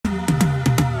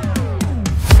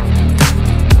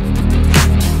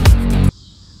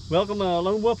Welcome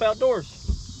Lone Wolf Outdoors.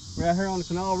 We're out here on the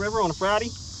Kanawha River on a Friday.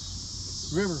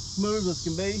 River smooth as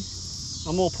can be.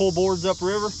 I'm gonna pull boards up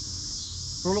river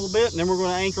for a little bit and then we're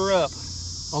gonna anchor up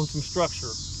on some structure.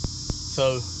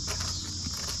 So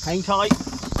hang tight.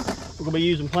 We're gonna be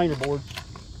using planer boards.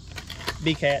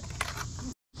 B-cat.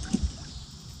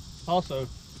 Also,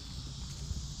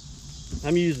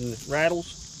 I'm using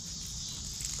rattles.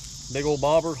 Big old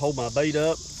bobber, hold my bait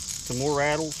up. Some more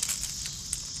rattles.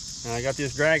 And I got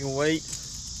this dragon weight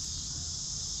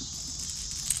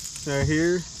right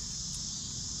here.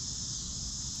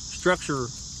 Structure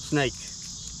snake.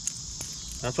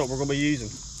 That's what we're going to be using.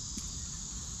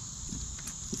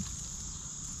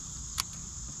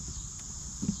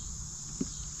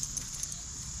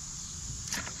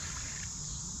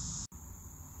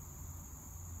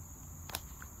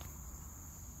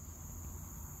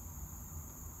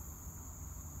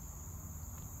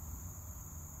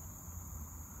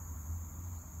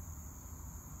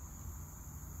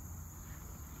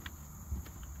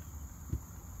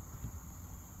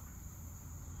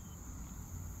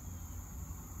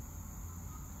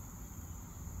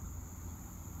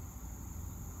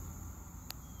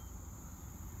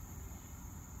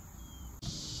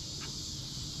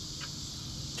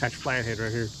 Catch flathead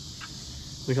right here.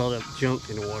 Look at all that junk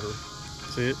in the water.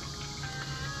 See it?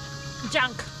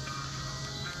 Junk.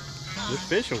 There's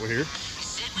fish over here.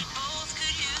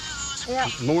 Yeah.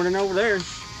 More than over there.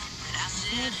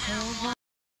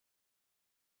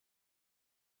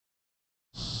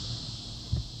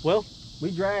 Well,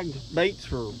 we dragged baits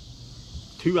for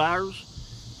 2 hours.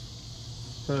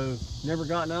 So never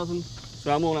got nothing.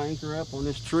 So I'm gonna anchor up on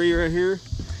this tree right here.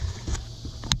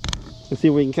 Let's see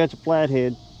if we can catch a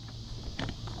flathead.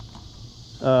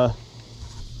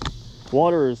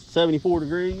 Water is 74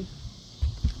 degrees.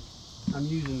 I'm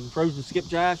using frozen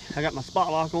skipjack. I got my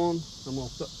spot lock on. I'm gonna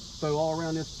throw all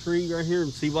around this tree right here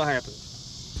and see what happens.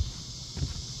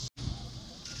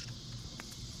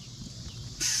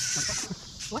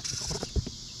 What?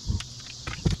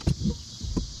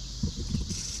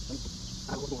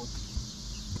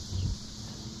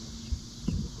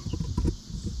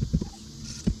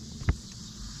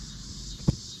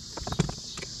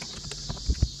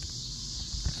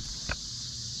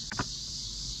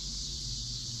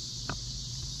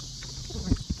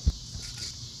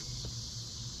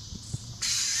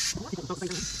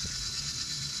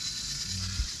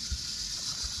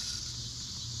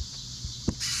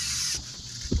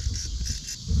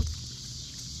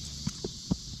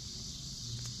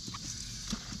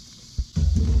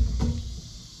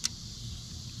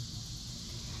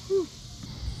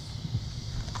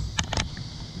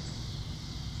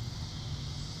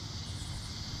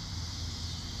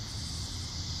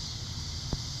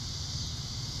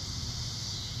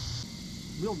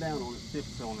 Reel down on it, see if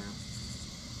it's on there.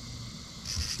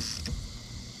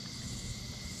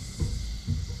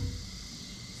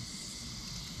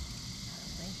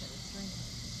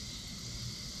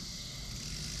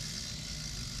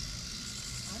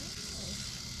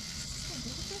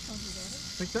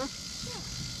 Think so?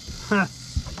 Yeah. A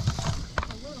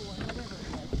little one, whatever it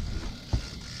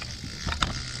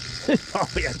is. It's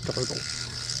probably a turtle.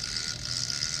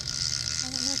 I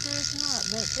don't know if there is not,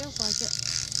 but it feels like it.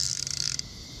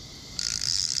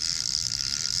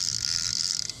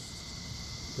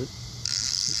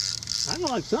 I don't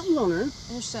know, like something's on there.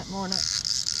 There's something on it.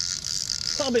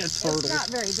 Probably a turtle. It's not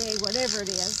very big, whatever it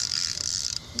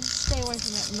is. You stay away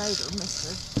from that motor,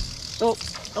 mister. Oh,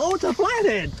 it's a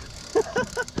flathead. Look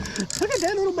at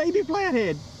that little baby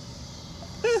flathead.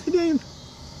 It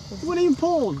wasn't even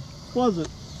pulled, was it?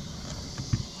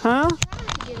 Huh? Trying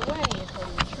to get away is what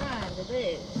he's trying to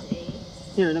do, see?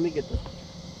 Here, let me get this.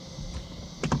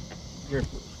 Here,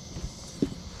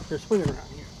 they're swinging around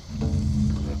here.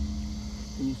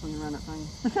 Can you swing around that thing?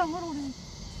 Look how little it is.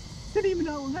 Didn't even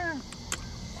know it was there.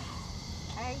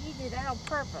 Hey, you did that on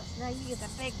purpose. Now you get the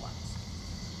big one.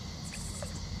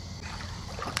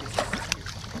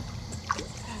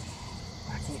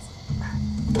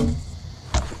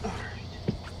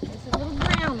 It's a little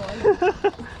brown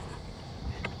one.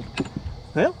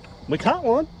 Well, we caught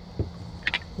one.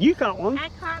 You caught one. I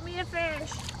caught me a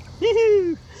fish.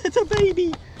 Yoo-hoo! It's a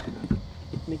baby.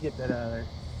 Let me get that out of there.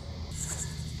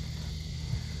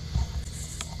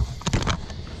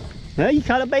 Well, you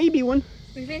caught a baby one.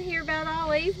 We've been here about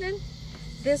all evening.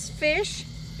 This fish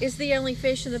is the only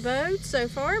fish in the boat so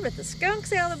far, but the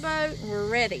skunk's out of the boat and we're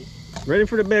ready. Ready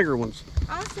for the bigger ones.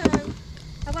 Also,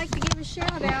 I'd like to give a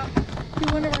shout out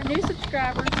to one of our new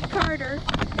subscribers, Carter.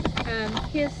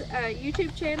 His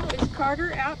YouTube channel is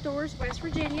Carter Outdoors, West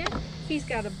Virginia. He's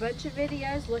got a bunch of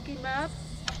videos. Look him up.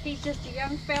 He's just a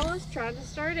young fella trying to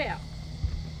start out.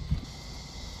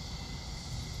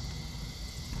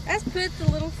 Let's put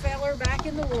the little feller back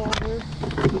in the water.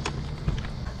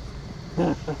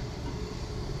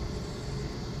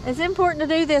 It's important to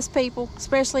do this, people,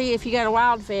 especially if you got a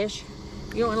wild fish.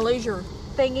 You don't want to lose your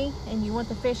thingy and you want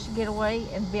the fish to get away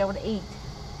and be able to eat.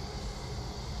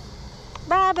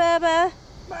 Bye, Bubba.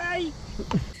 Bye.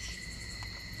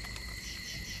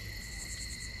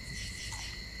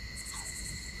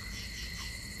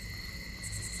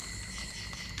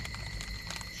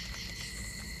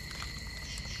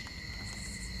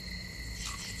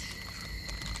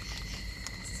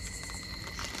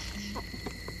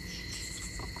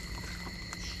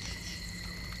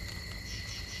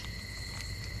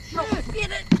 Oh,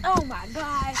 get it. Oh my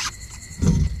gosh.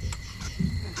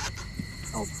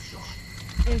 Oh my God.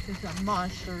 This is a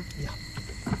monster. Yeah.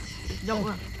 Don't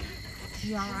run.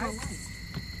 You all right?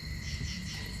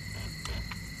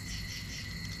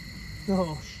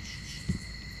 Oh.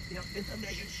 Yep, it's a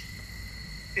big one.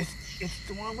 It's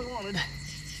the one we wanted.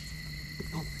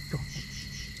 Oh my God.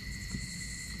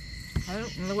 I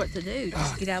don't know what to do.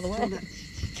 Just get out of the way. Turn that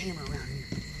camera around here.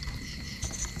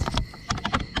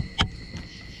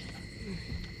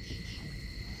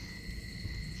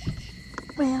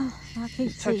 Well, I can't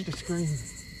Just touch see. the screen.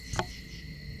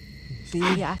 See?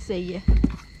 Yeah, I see you.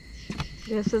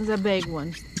 This one's a big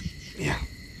one. Yeah.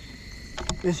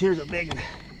 This here's a big one.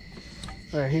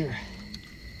 Right here.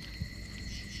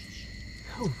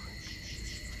 Oh.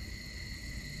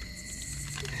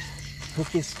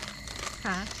 Hook this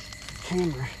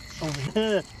camera over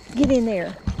here. Get in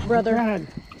there, brother. God.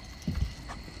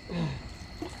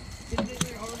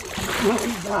 Oh,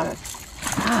 he got it.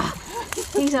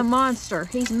 He's a monster.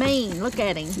 He's mean. Look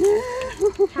at him.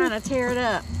 Trying to tear it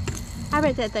up. I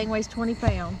bet that thing weighs 20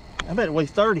 pounds. I bet it weighs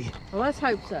 30. Well, let's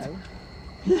hope so.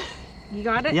 You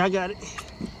got it? Yeah, I got it.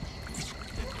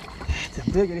 It's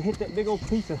a big one. It hit that big old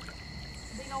piece of.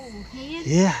 Big old head?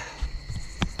 Yeah.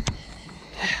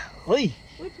 Lee.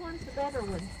 Which one's the better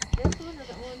one? This one or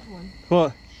the orange one?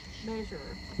 What? Measurer.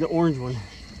 The orange one.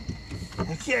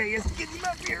 Okay, let's get him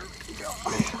up here.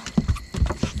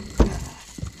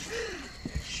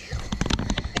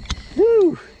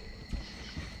 Whew.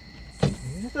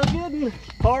 That's a good one.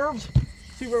 Harves.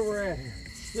 See where we're at here.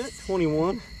 Yeah,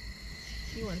 21.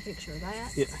 You want a picture of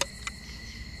that? Yeah.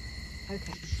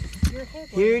 Okay. Your head.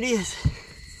 Here it is.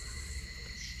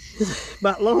 It's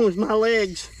about long as my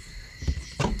legs.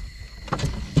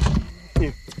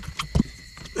 Here.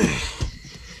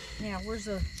 Now, where's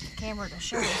the camera to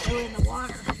show us? Go in the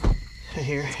water.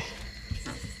 Here.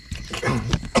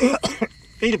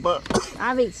 Eat a buck.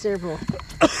 I've eaten several.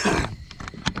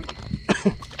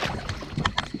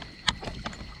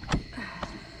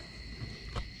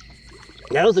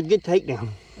 That was a good takedown.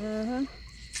 Uh-huh.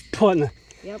 Putting the.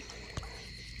 Yep.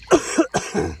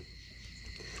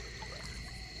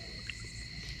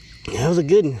 That was a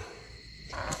good one.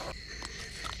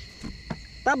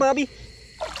 Bye, Bubby.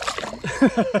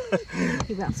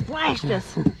 He about splashed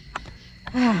us.